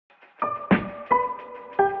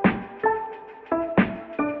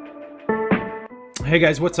Hey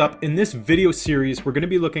guys, what's up? In this video series, we're going to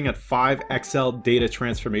be looking at 5 Excel data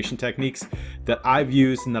transformation techniques that I've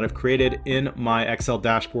used and that I've created in my Excel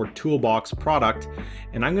dashboard toolbox product.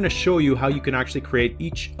 And I'm going to show you how you can actually create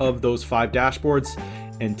each of those 5 dashboards.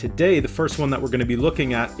 And today, the first one that we're going to be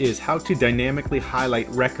looking at is how to dynamically highlight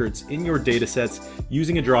records in your data sets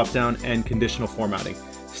using a drop-down and conditional formatting.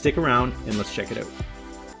 Stick around and let's check it out.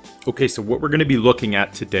 Okay, so what we're going to be looking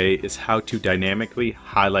at today is how to dynamically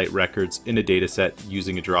highlight records in a data set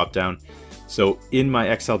using a drop-down. So in my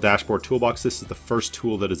Excel dashboard toolbox, this is the first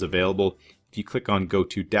tool that is available. If you click on Go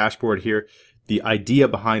to Dashboard here, the idea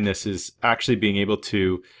behind this is actually being able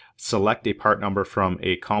to select a part number from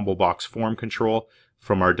a combo box form control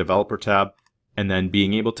from our Developer tab, and then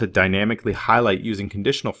being able to dynamically highlight using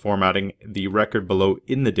conditional formatting the record below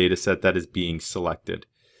in the data set that is being selected.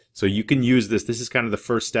 So you can use this. This is kind of the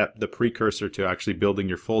first step, the precursor to actually building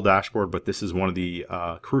your full dashboard, but this is one of the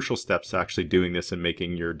crucial steps to actually doing this and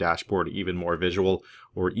making your dashboard even more visual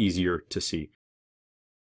or easier to see.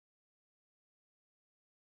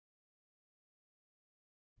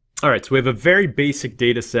 All right, so we have a very basic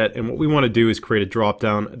data set, and what we want to do is create a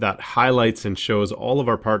drop-down that highlights and shows all of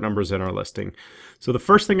our part numbers in our listing. So the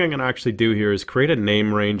first thing I'm going to actually do here is create a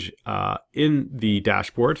name range in the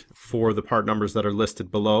dashboard for the part numbers that are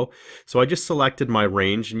listed below. So I just selected my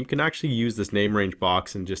range, and you can actually use this name range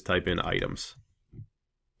box and just type in items.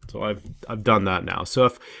 So I've done that now. So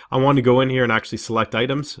if I want to go in here and actually select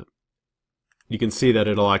items, you can see that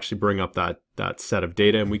it'll actually bring up that set of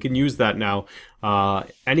data, and we can use that now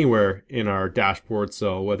anywhere in our dashboard.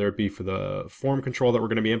 So whether it be for the form control that we're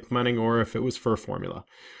going to be implementing, or if it was for a formula.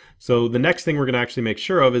 So the next thing we're going to actually make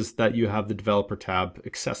sure of is that you have the Developer tab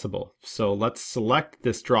accessible. So let's select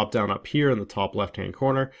this drop down up here in the top left hand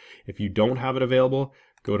corner. If you don't have it available,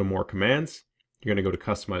 go to More Commands. You're going to go to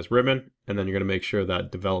Customize Ribbon, and then you're going to make sure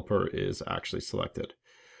that Developer is actually selected.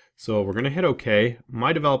 So we're going to hit OK.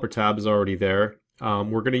 My Developer tab is already there.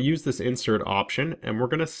 We're going to use this insert option, and we're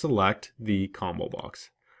going to select the combo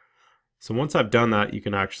box. So once I've done that, you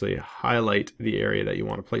can actually highlight the area that you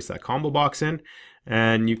want to place that combo box in,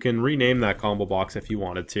 and you can rename that combo box if you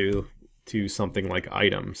wanted to something like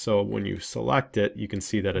item. So when you select it, you can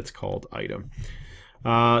see that it's called item.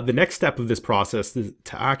 The next step of this process is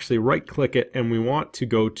to actually right click it, and we want to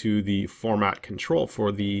go to the format control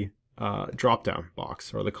for the drop-down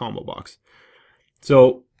box or the combo box.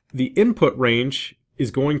 So the input range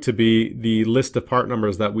is going to be the list of part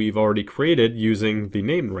numbers that we've already created using the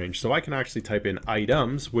name range. So I can actually type in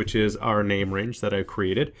items, which is our name range that I've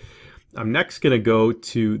created. I'm next going to go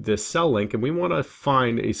to this cell link, and we want to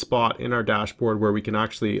find a spot in our dashboard where we can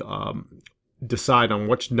actually decide on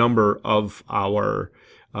which number of our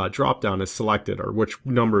drop-down is selected, or which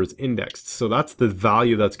number is indexed. So that's the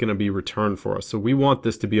value that's going to be returned for us. So we want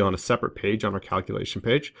this to be on a separate page on our calculation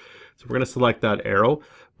page. So we're going to select that arrow.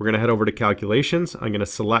 We're going to head over to calculations. I'm going to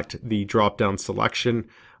select the drop-down selection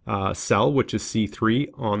cell, which is C3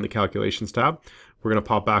 on the calculations tab. We're going to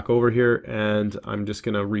pop back over here, and I'm just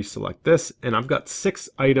going to reselect this. And I've got 6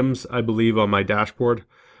 items, I believe, on my dashboard.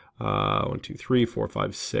 1, 2, 3, 4,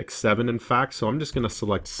 5, 6, 7 in fact. So I'm just going to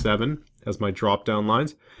select 7 as my drop down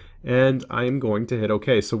lines, and I'm going to hit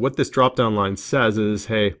OK. So what this drop down line says is,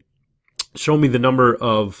 hey, show me the number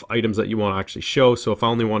of items that you want to actually show. So if I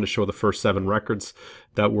only want to show the first 7 records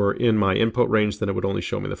that were in my input range, then it would only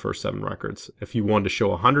show me the first 7 records. If you wanted to show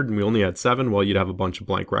 100 and we only had 7, well, you'd have a bunch of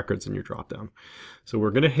blank records in your drop down. So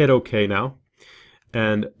we're going to hit OK now,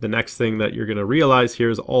 and the next thing that you're going to realize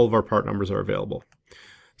here is all of our part numbers are available.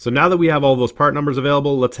 So now that we have all those part numbers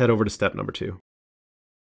available, let's head over to step number 2.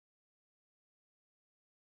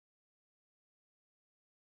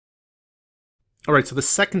 All right, so the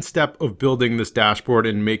second step of building this dashboard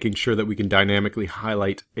and making sure that we can dynamically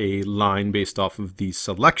highlight a line based off of the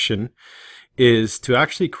selection is to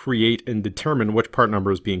actually create and determine which part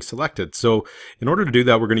number is being selected. So in order to do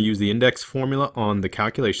that, we're going to use the index formula on the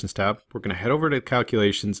calculations tab. We're going to head over to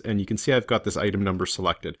calculations, and you can see I've got this item number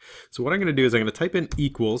selected. So what I'm going to do is I'm going to type in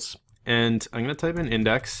equals, and I'm going to type in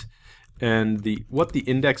index. And what the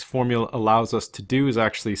index formula allows us to do is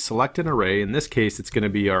actually select an array. In this case, it's going to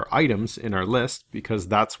be our items in our list, because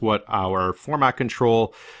that's what our format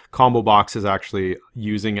control combo box is actually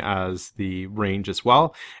using as the range as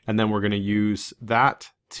well. And then we're going to use that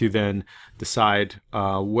to then decide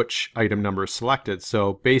which item number is selected.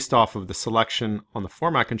 So based off of the selection on the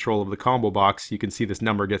format control of the combo box, you can see this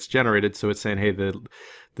number gets generated. So it's saying, hey, the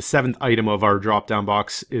 7th item of our drop-down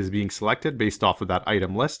box is being selected based off of that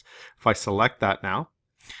item list. If I select that now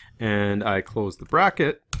and I close the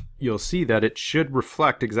bracket, you'll see that it should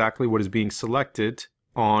reflect exactly what is being selected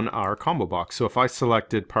on our combo box. So if I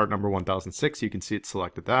selected part number 1006, you can see it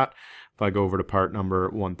selected that. If I go over to part number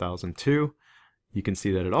 1002, you can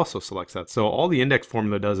see that it also selects that. So all the index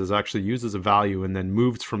formula does is actually uses a value and then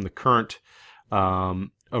moves from the current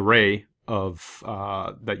array of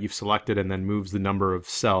that you've selected, and then moves the number of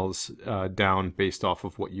cells down based off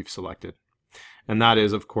of what you've selected. And that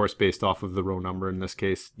is, of course, based off of the row number in this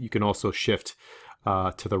case. You can also shift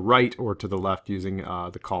to the right or to the left using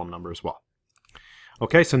the column number as well.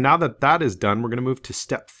 Okay, so now that that is done, we're going to move to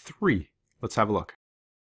step 3. Let's have a look.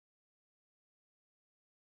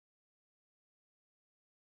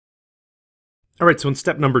 All right, so in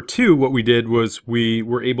step number 2, what we did was we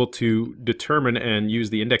were able to determine and use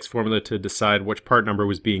the index formula to decide which part number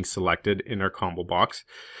was being selected in our combo box.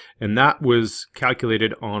 And that was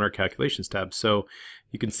calculated on our calculations tab. So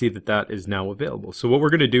you can see that that is now available. So what we're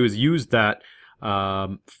going to do is use that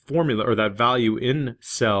formula or that value in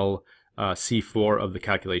cell C4 of the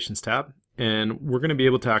calculations tab. And we're going to be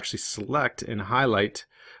able to actually select and highlight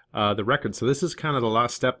the record. So this is kind of the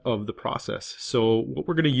last step of the process. So what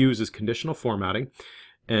we're going to use is conditional formatting,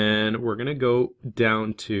 and we're going to go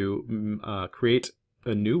down to create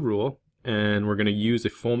a new rule, and we're going to use a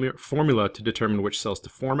formula to determine which cells to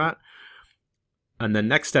format. And the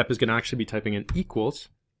next step is going to actually be typing in equals.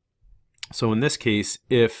 So in this case,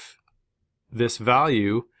 if this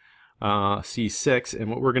value C6, and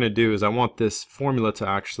what we're going to do is I want this formula to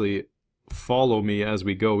actually follow me as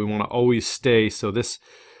we go. We want to always stay, so this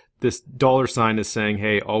 $ is saying,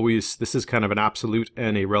 hey, always, this is kind of an absolute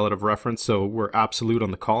and a relative reference. So we're absolute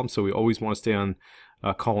on the column, so we always want to stay on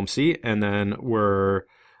column C, and then we're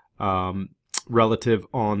relative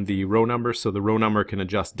on the row number. So the row number can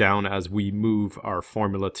adjust down as we move our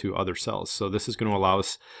formula to other cells. So this is going to allow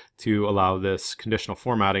us to allow this conditional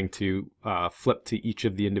formatting to flip to each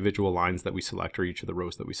of the individual lines that we select or each of the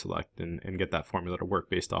rows that we select, and get that formula to work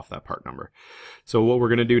based off that part number. So what we're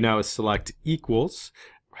going to do now is select equals.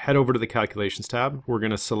 Head over to the calculations tab. We're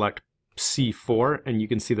going to select C4, and you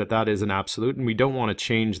can see that that is an absolute, and we don't want to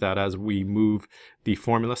change that as we move the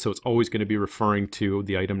formula, so it's always going to be referring to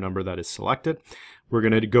the item number that is selected. We're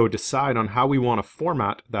going to go decide on how we want to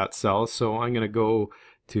format that cell. So I'm going to go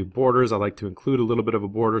to borders. I like to include a little bit of a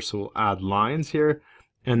border, so we'll add lines here.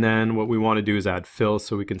 And then what we want to do is add fill,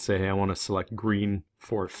 so we can say, hey, I want to select green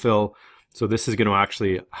for fill. So this is going to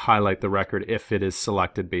actually highlight the record if it is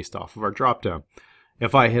selected based off of our dropdown.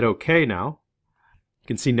 If I hit OK now, you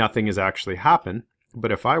can see nothing has actually happened.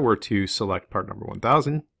 But if I were to select part number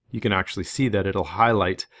 1000, you can actually see that it'll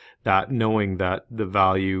highlight that, knowing that the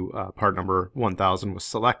value part number 1000 was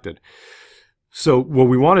selected. So what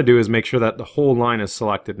we want to do is make sure that the whole line is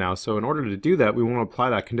selected now. So in order to do that, we want to apply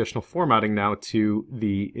that conditional formatting now to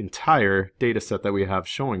the entire data set that we have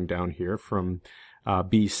showing down here from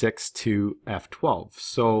B6 to F12.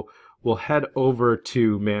 So we'll head over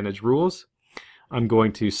to Manage Rules. I'm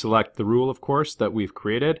going to select the rule, of course, that we've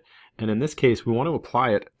created. And in this case, we want to apply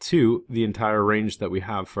it to the entire range that we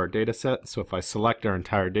have for our data set. So if I select our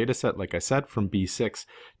entire data set, like I said, from B6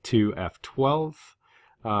 to F12,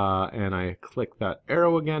 and I click that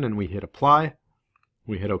arrow again and we hit apply,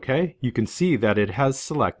 we hit OK, you can see that it has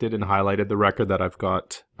selected and highlighted the record that I've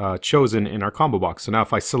got chosen in our combo box. So now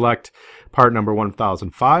if I select part number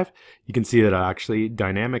 1005, you can see that it actually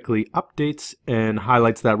dynamically updates and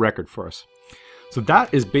highlights that record for us. So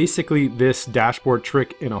that is basically this dashboard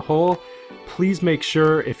trick in a whole. Please make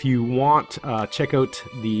sure, if you want, check out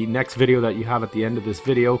the next video that you have at the end of this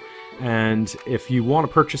video. And if you want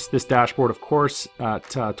to purchase this dashboard, of course, at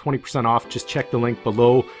 20% off, just check the link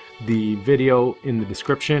below the video in the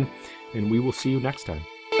description, and we will see you next time.